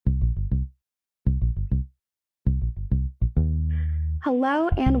Hello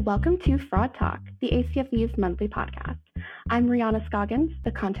and welcome to Fraud Talk, the ACFE's monthly podcast. I'm Rihonna Scoggins,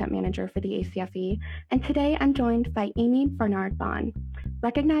 the Content Manager for the ACFE, and today I'm joined by Amii Barnard-Bahn,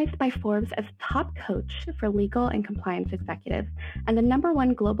 recognized by Forbes as top coach for legal and compliance executives and the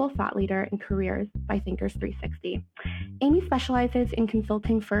 #1 global thought leader in careers by Thinkers 360. Amii specializes in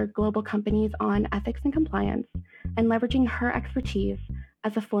consulting for global companies on ethics and compliance and leveraging her expertise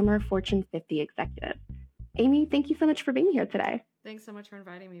as a former Fortune 50 executive. Amii, thank you so much for being here today. Thanks so much for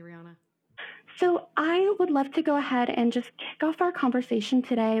inviting me, Rihonna. So I would love to go ahead and just kick off our conversation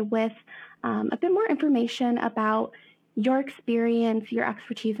today with a bit more information about your experience, your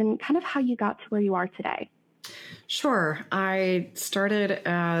expertise, and kind of how you got to where you are today. Sure. I started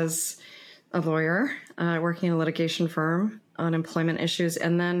as a lawyer working in a litigation firm on employment issues,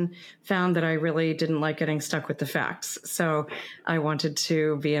 and then found that I really didn't like getting stuck with the facts. So I wanted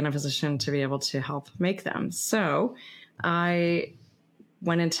to be in a position to be able to help make them. So I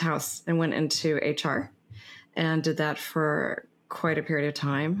went into house and went into HR and did that for quite a period of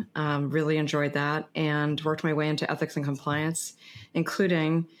time. Really enjoyed that and worked my way into ethics and compliance,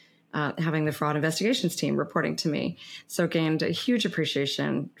 including having the fraud investigations team reporting to me. So gained a huge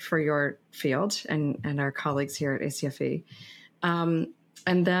appreciation for your field and our colleagues here at ACFE. And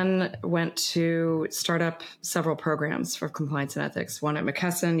then went to start up several programs for compliance and ethics, one at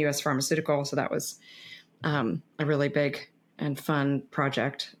McKesson, U.S. Pharmaceutical. So that was a really big and fun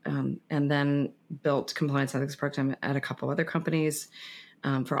project. And then built compliance ethics program at a couple other companies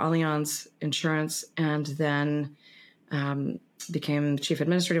for Allianz Insurance, and then became chief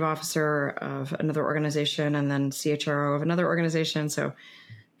administrative officer of another organization and then CHRO of another organization. So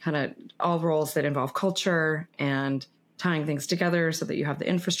kind of all roles that involve culture and tying things together so that you have the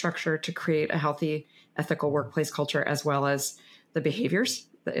infrastructure to create a healthy, ethical workplace culture, as well as the behaviors,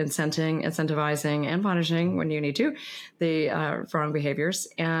 the incentivizing and punishing when you need to, the wrong behaviors.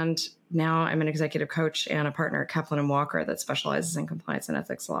 And now I'm an executive coach and a partner at Kaplan & Walker that specializes in compliance and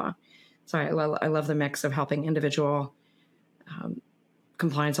ethics law. So I love the mix of helping individual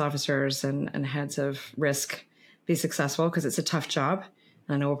compliance officers and heads of risk be successful, because it's a tough job.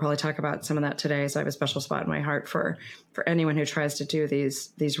 And I know we'll probably talk about some of that today. So I have a special spot in my heart for anyone who tries to do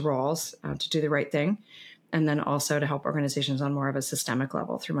these roles, to do the right thing. And then also to help organizations on more of a systemic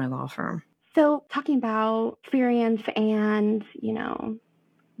level through my law firm. So talking about experience and,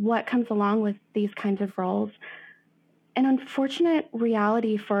 what comes along with these kinds of roles, an unfortunate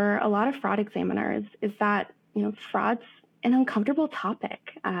reality for a lot of fraud examiners is that, fraud's an uncomfortable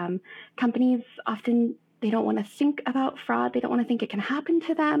topic. Companies often, they don't want to think about fraud. They don't want to think it can happen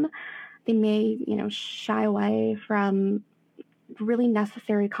to them. They may, shy away from really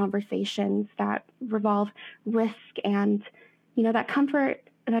necessary conversations that revolve risk, and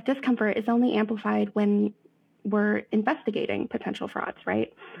that discomfort is only amplified when we're investigating potential frauds,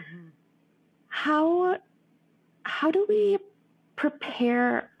 right? Mm-hmm. How do we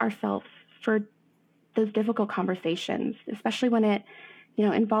prepare ourselves for those difficult conversations, especially when it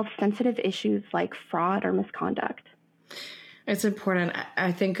involves sensitive issues like fraud or misconduct? It's important.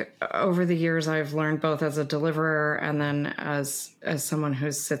 I think over the years, I've learned both as a deliverer and then as someone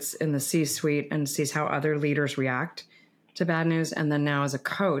who sits in the C-suite and sees how other leaders react to bad news. And then now as a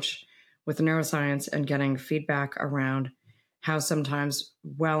coach with neuroscience and getting feedback around how sometimes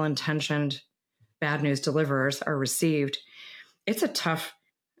well-intentioned bad news deliverers are received. It's a tough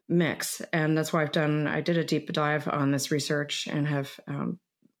mix. And that's why I did a deep dive on this research and have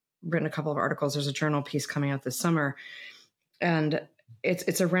written a couple of articles. There's a journal piece coming out this summer. And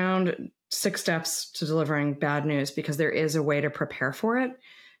it's around 6 steps to delivering bad news, because there is a way to prepare for it,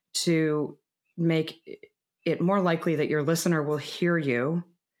 to make it more likely that your listener will hear you,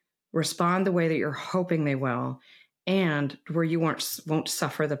 respond the way that you're hoping they will, and where you won't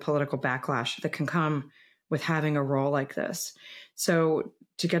suffer the political backlash that can come with having a role like this. So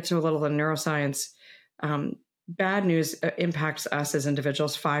to get to a little of the neuroscience, bad news impacts us as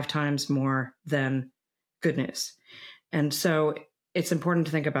individuals 5 times more than good news. And so it's important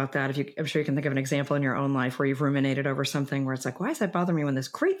to think about that. I'm sure you can think of an example in your own life where you've ruminated over something where it's like, why does that bother me when this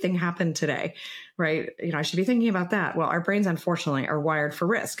great thing happened today? Right? I should be thinking about that. Well, our brains, unfortunately, are wired for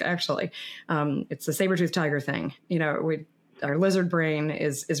risk, actually. It's the saber-toothed tiger thing. Our lizard brain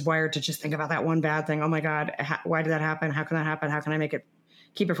is wired to just think about that one bad thing. Oh my God, why did that happen? How can that happen? How can I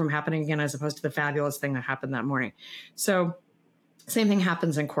keep it from happening again, as opposed to the fabulous thing that happened that morning? So same thing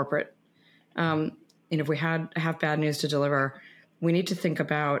happens in corporate. If we have bad news to deliver, we need to think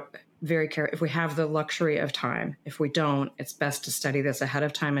about very carefully. If we have the luxury of time, if we don't, it's best to study this ahead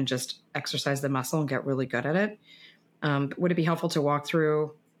of time and just exercise the muscle and get really good at it. Would it be helpful to walk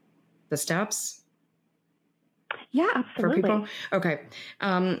through the steps? Yeah, for absolutely. people? Okay.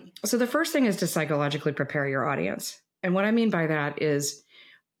 So the first thing is to psychologically prepare your audience. And what I mean by that is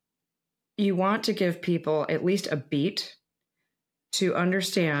you want to give people at least a beat to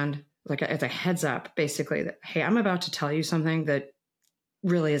understand, like as a heads up, basically, that, hey, I'm about to tell you something that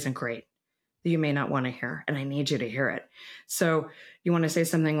really isn't great, that you may not want to hear, and I need you to hear it. So you want to say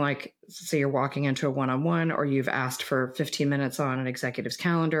something like, say you're walking into a one-on-one, or you've asked for 15 minutes on an executive's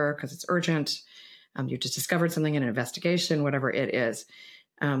calendar because it's urgent. You just discovered something in an investigation, whatever it is.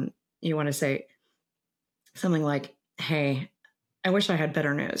 You want to say something like, hey, I wish I had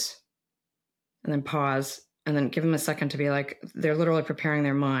better news. And then pause, and then give them a second to be like, they're literally preparing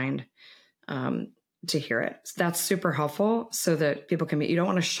their mind to hear it. So that's super helpful so that people can be, you don't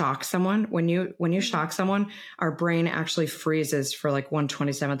want to shock someone. When you shock someone, our brain actually freezes for like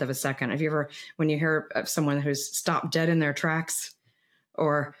 1/27th of a second. Have you ever, when you hear of someone who's stopped dead in their tracks,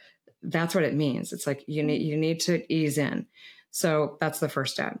 or that's what it means. It's like you need to ease in. So that's the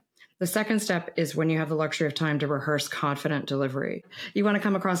first step. The second step is when you have the luxury of time to rehearse confident delivery. You want to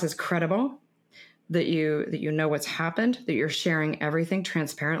come across as credible, that you know what's happened, that you're sharing everything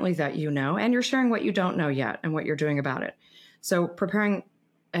transparently that you know, and you're sharing what you don't know yet and what you're doing about it. So preparing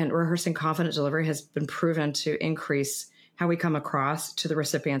and rehearsing confident delivery has been proven to increase how we come across to the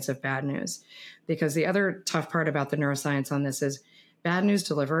recipients of bad news. Because the other tough part about the neuroscience on this is bad news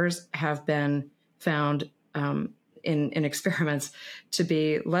deliverers have been found in experiments to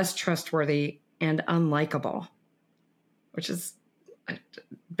be less trustworthy and unlikable, which is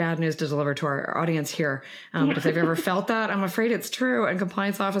bad news to deliver to our audience here. But if they've ever felt that, I'm afraid it's true. And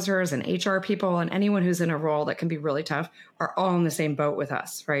compliance officers and HR people and anyone who's in a role that can be really tough are all in the same boat with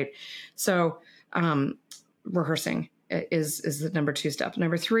us, right? So rehearsing is the number 2 step.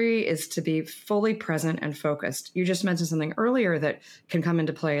 Number 3 is to be fully present and focused. You just mentioned something earlier that can come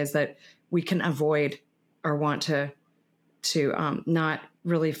into play, is that we can avoid or want to not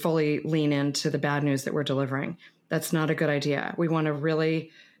really fully lean into the bad news that we're delivering. That's not a good idea. We want to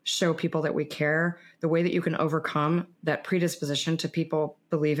really show people that we care. The way that you can overcome that predisposition to people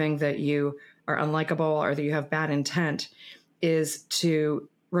believing that you are unlikable or that you have bad intent is to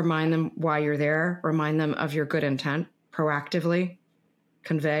remind them why you're there, remind them of your good intent, proactively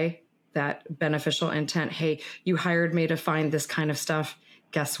convey that beneficial intent. Hey, you hired me to find this kind of stuff.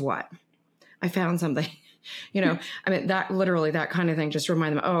 Guess what? I found something. I mean, that literally, that kind of thing, just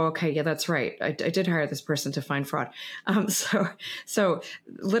remind them, oh, okay, yeah, that's right. I did hire this person to find fraud. So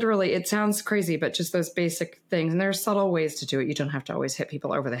literally, it sounds crazy, but just those basic things. And there are subtle ways to do it. You don't have to always hit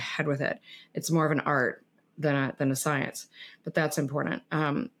people over the head with it. It's more of an art than a science, but that's important.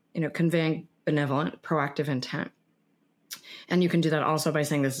 Conveying benevolent, proactive intent. And you can do that also by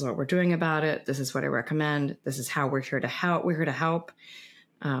saying, this is what we're doing about it. This is what I recommend. This is how we're here to help. We're here to help.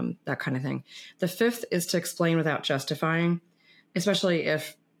 That kind of thing. The 5th is to explain without justifying, especially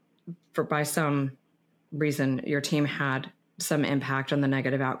if by some reason your team had some impact on the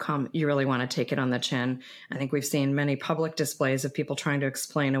negative outcome. You really want to take it on the chin. I think we've seen many public displays of people trying to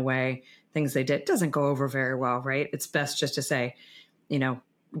explain away things they did. It doesn't go over very well, right? It's best just to say,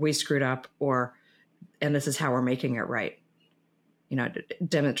 we screwed up, and this is how we're making it right.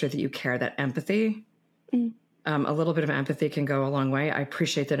 Demonstrate that you care, that empathy. Mm. A little bit of empathy can go a long way. I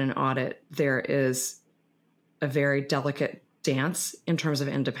appreciate that in audit, there is a very delicate dance in terms of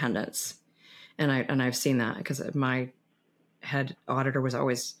independence. And I've seen that because my head auditor was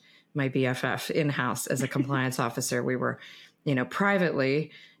always my BFF in-house as a compliance officer. We were, privately,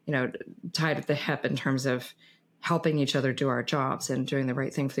 tied at the hip in terms of helping each other do our jobs and doing the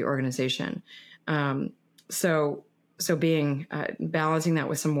right thing for the organization. So being balancing that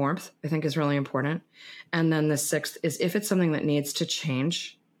with some warmth, I think, is really important. And then the 6th is, if it's something that needs to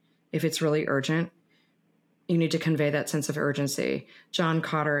change, if it's really urgent, you need to convey that sense of urgency. John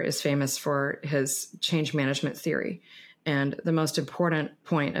Kotter is famous for his change management theory. And the most important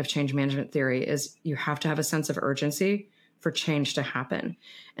point of change management theory is you have to have a sense of urgency for change to happen.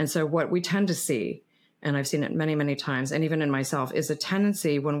 And so what we tend to see, and I've seen it many, many times, and even in myself, is a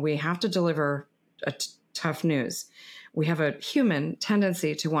tendency when we have to deliver tough news, we have a human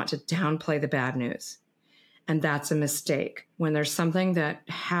tendency to want to downplay the bad news. And that's a mistake. When there's something that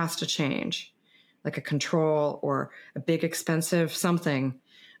has to change, like a control or a big expensive something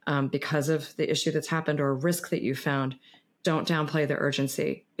because of the issue that's happened or a risk that you found, don't downplay the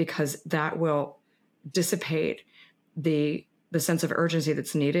urgency, because that will dissipate the sense of urgency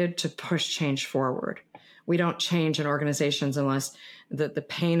that's needed to push change forward. We don't change in organizations unless the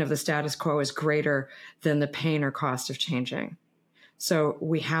pain of the status quo is greater than the pain or cost of changing. So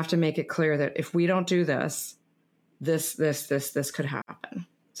we have to make it clear that if we don't do this could happen.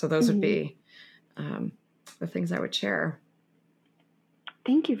 So those would be the things I would share.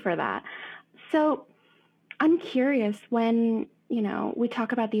 Thank you for that. So I'm curious, when, we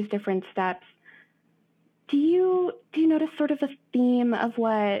talk about these different steps, do you notice sort of a theme of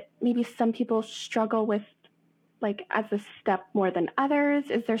what maybe some people struggle with, like, as a step more than others?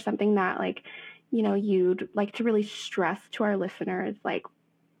 Is there something that, like, you'd like to really stress to our listeners, like,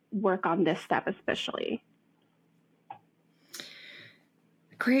 work on this step especially?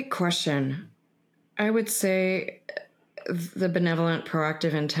 Great question. I would say the benevolent,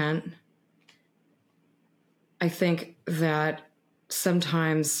 proactive intent. I think that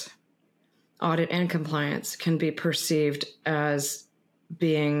sometimes audit and compliance can be perceived as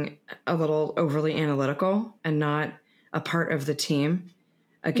being a little overly analytical and not a part of the team.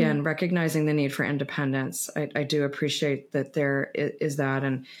 Again, recognizing the need for independence. I do appreciate that there is that,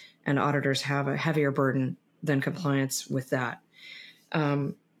 and auditors have a heavier burden than compliance with that.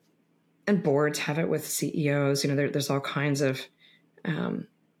 And boards have it with CEOs. There's all kinds of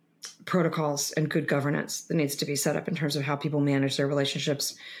protocols and good governance that needs to be set up in terms of how people manage their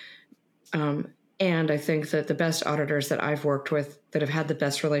relationships. And I think that the best auditors that I've worked with that have had the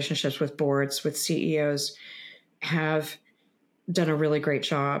best relationships with boards, with CEOs, have done a really great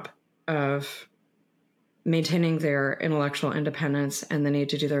job of maintaining their intellectual independence and the need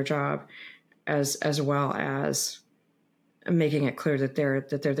to do their job, as well as making it clear that they're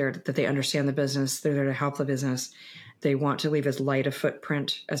there, that they understand the business, they're there to help the business. They want to leave as light a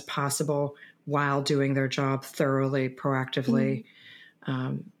footprint as possible while doing their job thoroughly, proactively,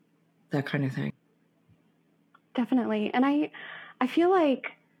 that kind of thing. Definitely. And I feel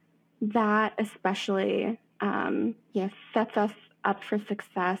like that especially sets us up for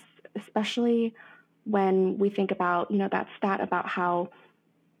success, especially when we think about, that stat about how,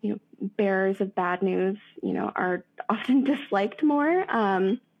 bearers of bad news, are often disliked more.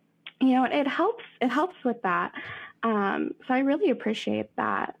 It helps with that. So I really appreciate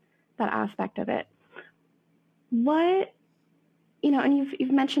that aspect of it. What, and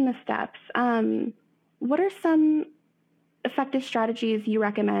you've mentioned the steps. What are some effective strategies you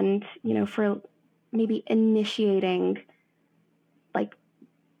recommend, for maybe initiating, like,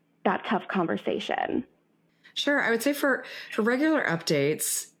 that tough conversation? Sure. I would say for regular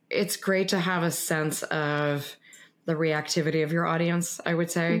updates, it's great to have a sense of the reactivity of your audience, I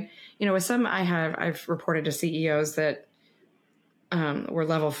would say. With some I've reported to CEOs that were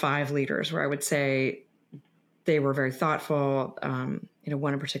level 5 leaders, where I would say they were very thoughtful.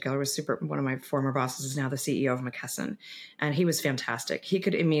 One in particular was one of my former bosses is now the CEO of McKesson, and he was fantastic. He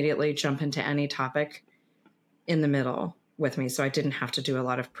could immediately jump into any topic in the middle with me, so I didn't have to do a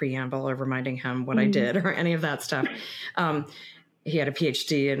lot of preamble or reminding him what I did or any of that stuff. He had a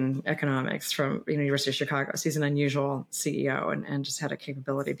PhD in economics from University of Chicago, so he's an unusual CEO and just had a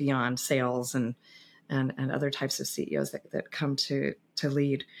capability beyond sales and other types of CEOs that come to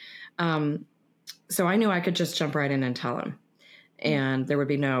lead. So I knew I could just jump right in and tell him, and there would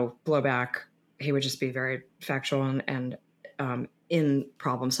be no blowback. He would just be very factual and in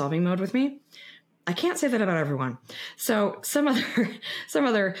problem-solving mode with me. I can't say that about everyone. So some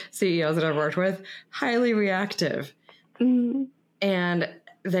other CEOs that I've worked with, highly reactive. And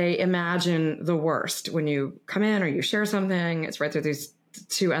they imagine the worst when you come in or you share something. It's right through these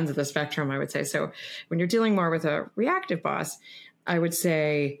two ends of the spectrum, I would say. So when you're dealing more with a reactive boss, I would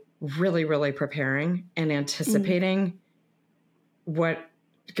say really, really preparing and anticipating what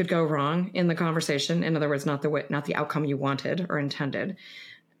could go wrong in the conversation. In other words, not the outcome you wanted or intended,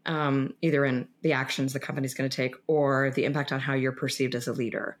 either in the actions the company's going to take or the impact on how you're perceived as a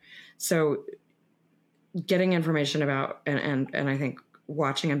leader. So getting information about, and I think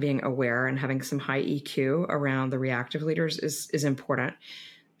watching and being aware and having some high EQ around the reactive leaders is important,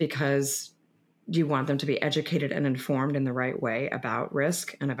 because you want them to be educated and informed in the right way about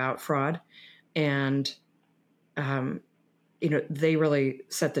risk and about fraud. And, they really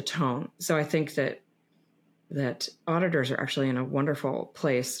set the tone. So I think that auditors are actually in a wonderful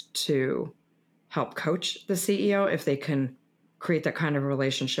place to help coach the CEO if they can create that kind of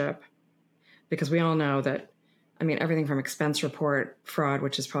relationship. Because we all know that, everything from expense report fraud,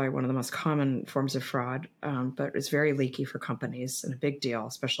 which is probably one of the most common forms of fraud, but it's very leaky for companies and a big deal,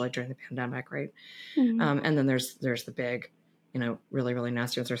 especially during the pandemic, right? And then there's the big, really, really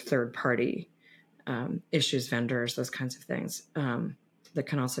nasty ones, are third party issues, vendors, those kinds of things that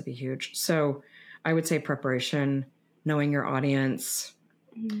can also be huge. So I would say preparation, knowing your audience,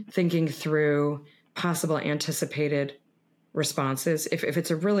 thinking through possible anticipated responses. If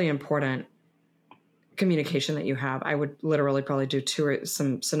it's a really important communication that you have, I would literally probably do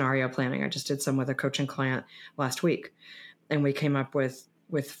some scenario planning. I just did some with a coaching client last week, and we came up with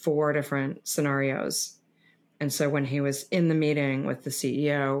 4 different scenarios And so when he was in the meeting with the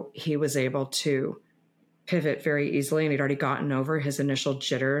CEO, he was able to pivot very easily, and he'd already gotten over his initial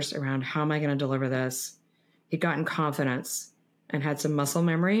jitters around how am I going to deliver this. He'd gotten confidence and had some muscle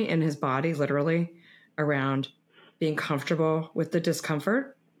memory in his body, literally, around being comfortable with the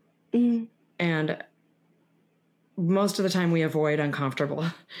discomfort. Mm. And most of the time we avoid uncomfortable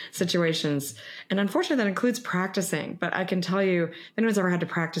situations. And unfortunately, that includes practicing. But I can tell you, if anyone's ever had to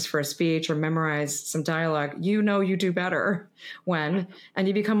practice for a speech or memorize some dialogue, you know you do better when, and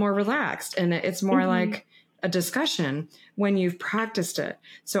you become more relaxed. And it's more like a discussion when you've practiced it.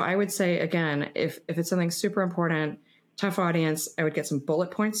 So I would say, again, if it's something super important, tough audience, I would get some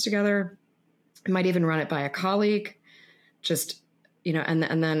bullet points together. I might even run it by a colleague, just,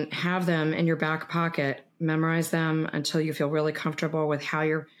 and then have them in your back pocket, memorize them until you feel really comfortable with how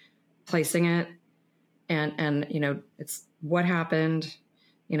you're placing it. And it's what happened,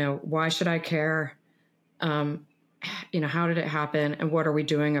 why should I care? How did it happen? And what are we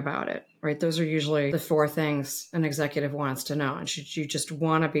doing about it? Right. Those are usually the 4 things an executive wants to know. And you just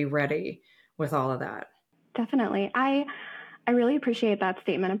want to be ready with all of that. Definitely. I really appreciate that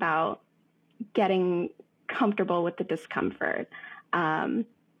statement about getting comfortable with the discomfort, and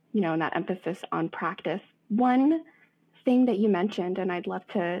that emphasis on practice. One thing that you mentioned, and I'd love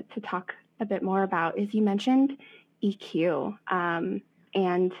to talk a bit more about, is you mentioned EQ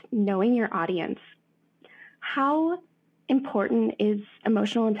and knowing your audience. How important is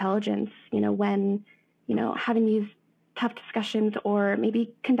emotional intelligence, when, having these tough discussions or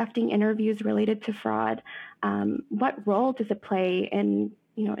maybe conducting interviews related to fraud? What role does it play in,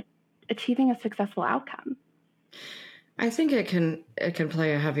 achieving a successful outcome? I think it can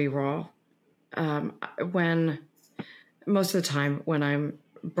play a heavy role. When most of the time when I'm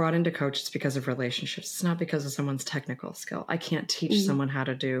brought into coach, it's because of relationships. It's not because of someone's technical skill. I can't teach someone how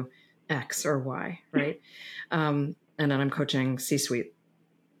to do X or Y, right? And then I'm coaching C-suite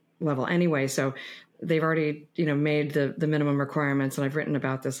level anyway. So they've already, made the minimum requirements. And I've written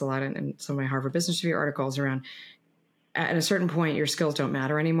about this a lot in some of my Harvard Business Review articles around, at a certain point, your skills don't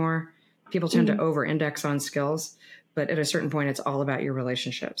matter anymore. People tend to over-index on skills, but at a certain point, it's all about your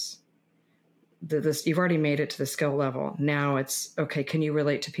relationships. You've already made it to the skill level. Now it's, okay, can you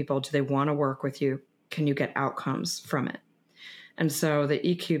relate to people? Do they want to work with you? Can you get outcomes from it? And so the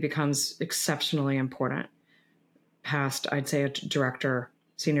EQ becomes exceptionally important past, I'd say, a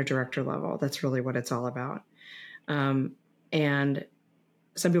senior director level. That's really what it's all about. And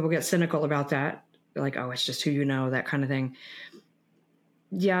some people get cynical about that, like, oh, it's just who you know, that kind of thing.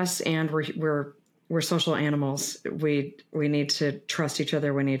 Yes, and we're social animals. We need to trust each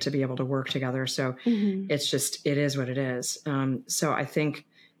other. We need to be able to work together. So it is what it is. So I think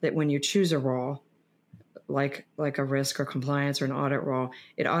that when you choose a role, like a risk or compliance or an audit role,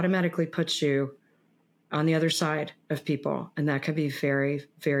 it automatically puts you on the other side of people. And that can be very,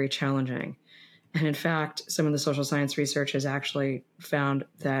 very challenging. And in fact, some of the social science research has actually found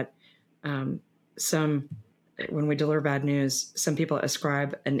that when we deliver bad news, some people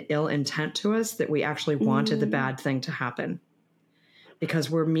ascribe an ill intent to us, that we actually wanted the bad thing to happen, because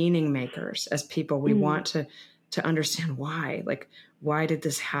we're meaning makers as people. We want to understand why, like, why did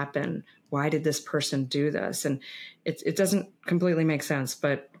this happen? Why did this person do this? And it doesn't completely make sense,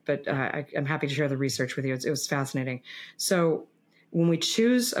 but I'm happy to share the research with you. It was fascinating. So when we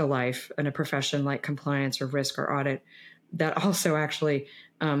choose a life and a profession like compliance or risk or audit, that also actually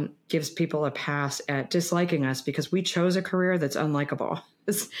gives people a pass at disliking us, because we chose a career that's unlikable.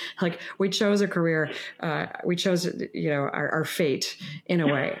 It's like we chose a career, we chose, our fate in a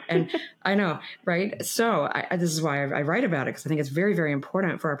way. And I know, right? So this is why I write about it, because I think it's very, very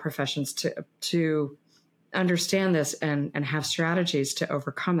important for our professions to understand this and have strategies to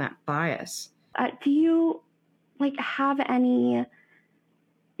overcome that bias. Do you have any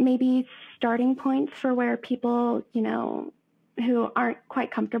maybe starting points for where people, who aren't quite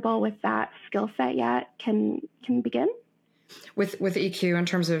comfortable with that skill set yet can begin? With EQ, in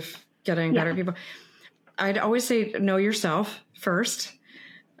terms of getting better people, I'd always say know yourself first.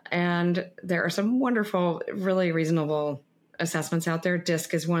 And there are some wonderful, really reasonable assessments out there.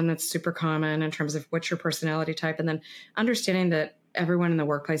 DISC is one that's super common in terms of what's your personality type. And then understanding that everyone in the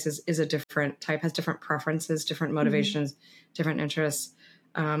workplace is a different type, has different preferences, different motivations, different interests.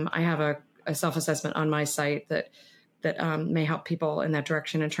 I have a self-assessment on my site that may help people in that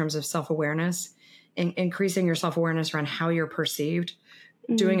direction in terms of self-awareness, increasing your self-awareness around how you're perceived,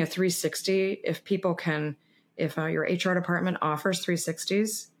 doing a 360. If your HR department offers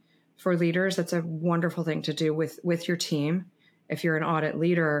 360s for leaders, that's a wonderful thing to do with your team. If you're an audit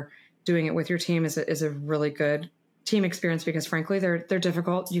leader, doing it with your team is a really good team experience, because frankly, they're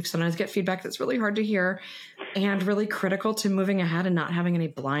difficult. You sometimes get feedback that's really hard to hear. and really critical to moving ahead and not having any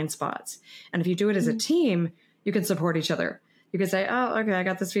blind spots. And if you do it as a team, you can support each other. You can say, oh, okay, I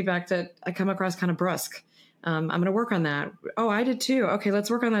got this feedback that I come across kind of brusque. I'm going to work on that. Oh, I did too. Okay, let's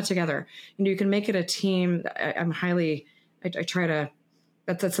work on that together. You can make it a team. I try to,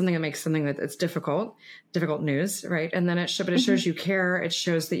 that's something that makes something that's difficult news, right? And then it shows you care. It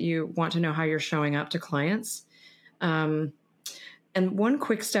shows that you want to know how you're showing up to clients. And one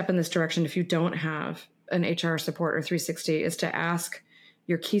quick step in this direction, if you don't have an HR support or 360, is to ask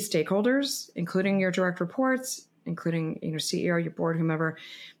your key stakeholders, including your direct reports, including CEO, your board, whomever.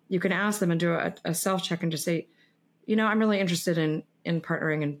 You can ask them and do a self-check and just say, I'm really interested in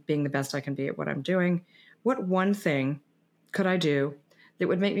partnering and being the best I can be at what I'm doing. What one thing could I do that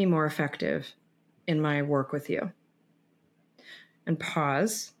would make me more effective in my work with you? And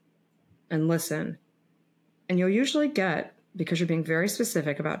pause and listen. And you'll usually get, because you're being very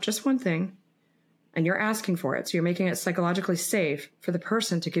specific about just one thing, and you're asking for it. So you're making it psychologically safe for the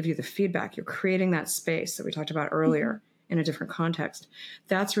person to give you the feedback. You're creating that space that we talked about earlier in a different context.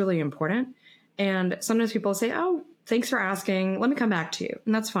 That's really important. And sometimes people say, oh, thanks for asking. Let me come back to you.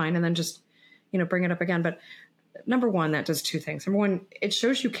 And that's fine. And then just, bring it up again. But number one, that does two things. Number one, it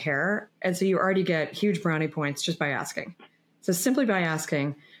shows you care. And so you already get huge brownie points just by asking. So simply by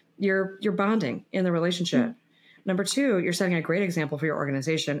asking, you're bonding in the relationship. Number two, you're setting a great example for your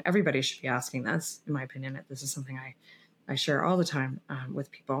organization. Everybody should be asking this, in my opinion. This is something I share all the time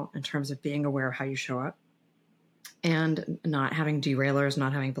with people in terms of being aware of how you show up and not having derailers,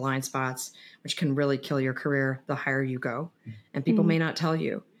 not having blind spots, which can really kill your career the higher you go. And people may not tell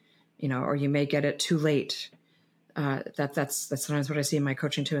you, or you may get it too late. That's sometimes what I see in my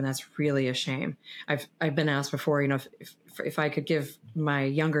coaching too, and that's really a shame. I've been asked before, if I could give my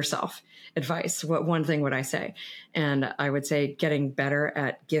younger self advice, what one thing would I say? And I would say getting better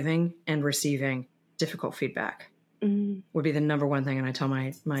at giving and receiving difficult feedback would be the number one thing. And I tell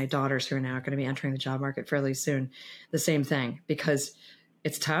my daughters who are now going to be entering the job market fairly soon, the same thing, because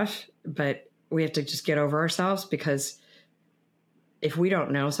it's tough, but we have to just get over ourselves, because if we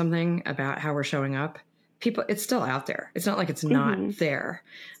don't know something about how we're showing up, it's still out there. It's not like it's not there.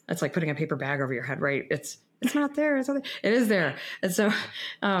 It's like putting a paper bag over your head, right? It's not there. It is there. And so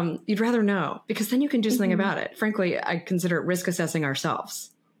you'd rather know, because then you can do something about it. Frankly, I consider it risk assessing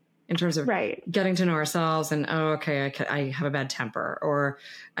ourselves in terms of getting to know ourselves and, I have a bad temper, or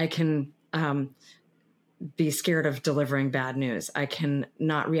I can be scared of delivering bad news. I can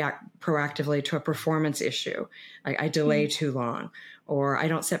not react proactively to a performance issue. I delay too long, or I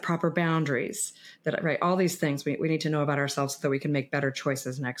don't set proper boundaries. All these things we need to know about ourselves so that we can make better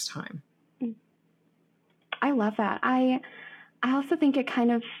choices next time. I love that. I also think it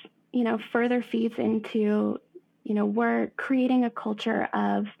kind of, further feeds into, we're creating a culture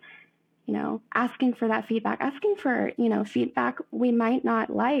of, asking for that feedback, asking for, feedback we might not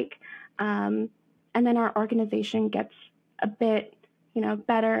like. And then our organization gets a bit,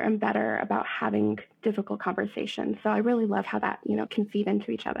 better and better about having difficult conversations. So I really love how that, can feed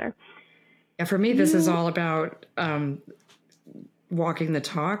into each other. Yeah, for me, this is all about walking the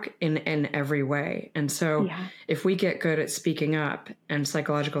talk in every way. And so if we get good at speaking up and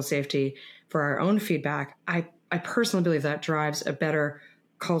psychological safety for our own feedback, I personally believe that drives a better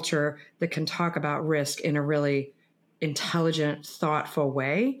culture that can talk about risk in a really intelligent, thoughtful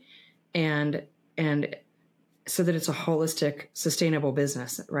way, and so that it's a holistic, sustainable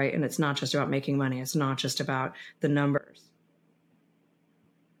business, right? And it's not just about making money. It's not just about the numbers.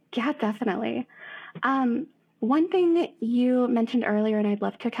 Yeah, definitely. One thing that you mentioned earlier, and I'd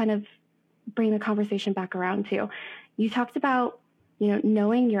love to kind of bring the conversation back around to, you talked about,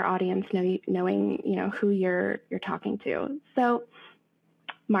 knowing your audience, knowing, who you're talking to. So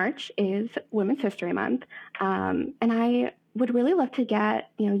March is Women's History Month. And I would really love to get,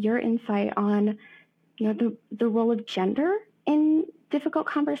 your insight on, the role of gender in difficult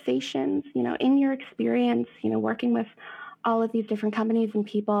conversations, in your experience, working with all of these different companies and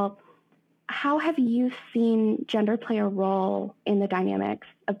people. How have you seen gender play a role in the dynamics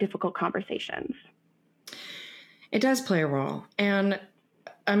of difficult conversations? It does play a role. And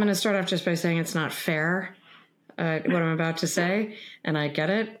I'm going to start off just by saying it's not fair, what I'm about to say, and I get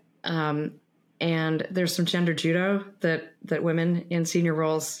it. And there's some gender judo that women in senior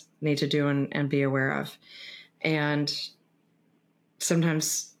roles need to do and be aware of. And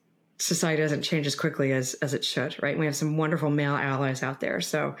sometimes society doesn't change as quickly as it should, right? We have some wonderful male allies out there.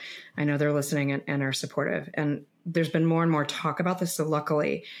 So I know they're listening and are supportive. And there's been more and more talk about this. So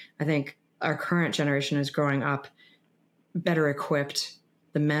luckily, I think our current generation is growing up better equipped.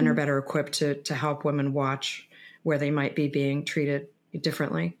 The men are better equipped to help women watch where they might be being treated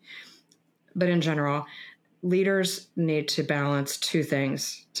differently. But in general, leaders need to balance two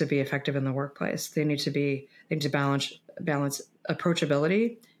things to be effective in the workplace. They need to balance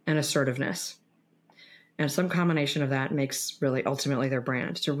approachability and assertiveness. And some combination of that makes really ultimately their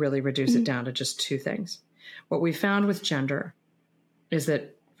brand, to really reduce it down to just two things. What we found with gender is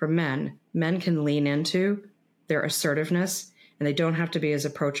that for men can lean into their assertiveness, and they don't have to be as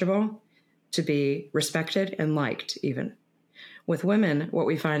approachable to be respected and liked even. With women, what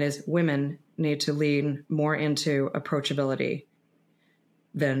we find is women need to lean more into approachability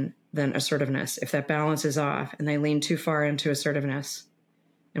than assertiveness. If that balance is off and they lean too far into assertiveness,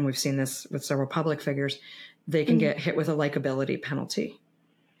 and we've seen this with several public figures, they can get hit with a likability penalty.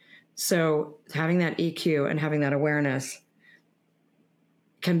 So having that EQ and having that awareness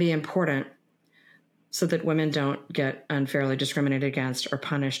can be important so that women don't get unfairly discriminated against or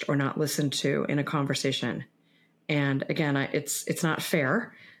punished or not listened to in a conversation. And again, it's not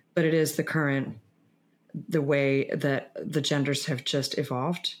fair, but it is the way that the genders have just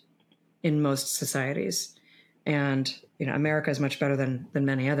evolved in most societies. And America is much better than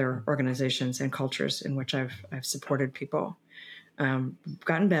many other organizations and cultures in which I've supported people.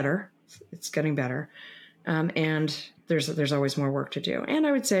 Gotten better. It's getting better. And there's always more work to do. And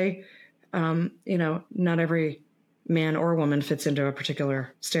I would say, not every man or woman fits into a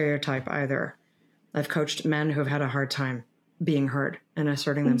particular stereotype either. I've coached men who've had a hard time being heard and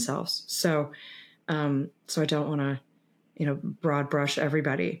asserting themselves. So I don't want to, broad brush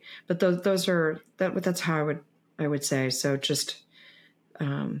everybody, but that's how I would say. So just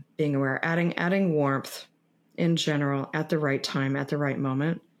being aware, adding warmth in general at the right time, at the right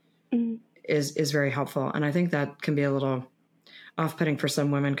moment is very helpful. And I think that can be a little off-putting for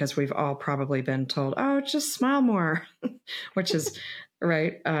some women because we've all probably been told, oh, just smile more, which is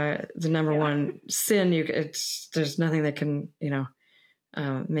right. The number one sin. There's nothing that can,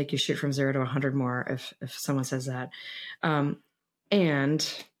 make you shoot from 0 to 100 more if someone says that.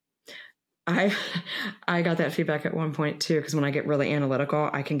 And I got that feedback at one point too, because when I get really analytical,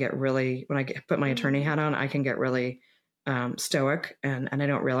 when I put my attorney hat on, I can get really stoic and I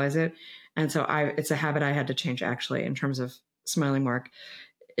don't realize it. And so it's a habit I had to change actually in terms of smiling more.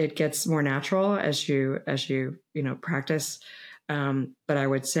 It gets more natural as you practice. But I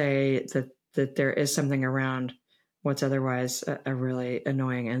would say that there is something around what's otherwise a really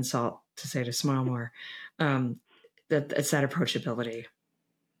annoying insult to say to smile more. That it's that approachability.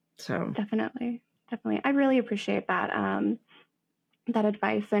 So definitely. I really appreciate that that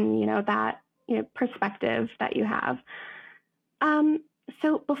advice and that perspective that you have.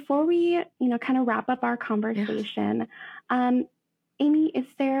 So before we kind of wrap up our conversation, Amii, is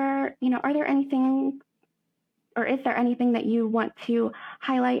there anything that you want to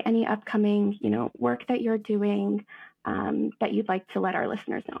highlight? Any upcoming work that you're doing that you'd like to let our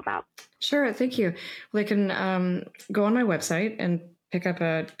listeners know about? Sure, thank you. Well, they can go on my website and pick up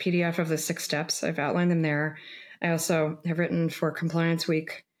a PDF of the 6 steps. I've outlined them there. I also have written for Compliance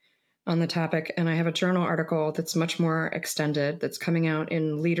Week on the topic, and I have a journal article that's much more extended that's coming out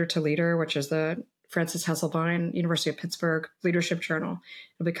in Leader to Leader, which is the Frances Hesselbein, University of Pittsburgh Leadership Journal.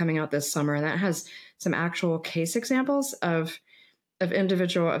 It'll be coming out this summer, and that has some actual case examples of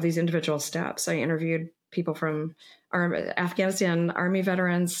these individual steps. I interviewed people from Afghanistan Army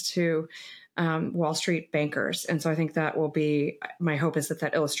veterans to Wall Street bankers. And so I think that will be, my hope is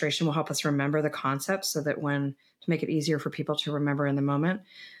that illustration will help us remember the concepts so that to make it easier for people to remember in the moment.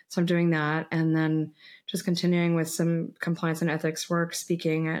 So I'm doing that. And then just continuing with some compliance and ethics work,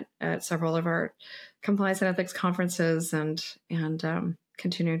 speaking at several of our compliance and ethics conferences and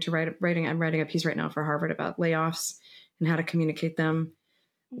continuing to writing. I'm writing a piece right now for Harvard about layoffs and how to communicate them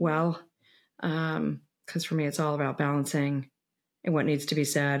well. Because for me, it's all about balancing what needs to be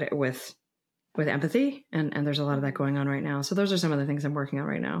said with empathy. And there's a lot of that going on right now. So those are some of the things I'm working on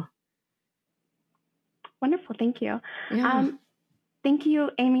right now. Wonderful. Thank you. Yeah. Thank you,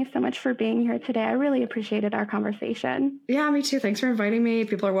 Amii, so much for being here today. I really appreciated our conversation. Yeah, me too. Thanks for inviting me.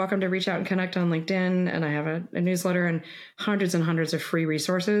 People are welcome to reach out and connect on LinkedIn. And I have a newsletter and hundreds of free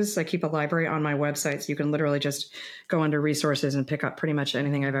resources. I keep a library on my website, so you can literally just go under resources and pick up pretty much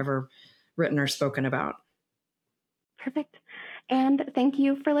anything I've ever written or spoken about. Perfect. And thank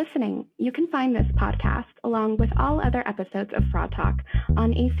you for listening. You can find this podcast along with all other episodes of Fraud Talk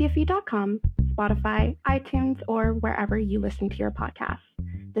on ACFE.com, Spotify, iTunes, or wherever you listen to your podcasts.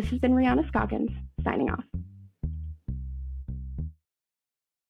 This has been Rihonna Scoggins, signing off.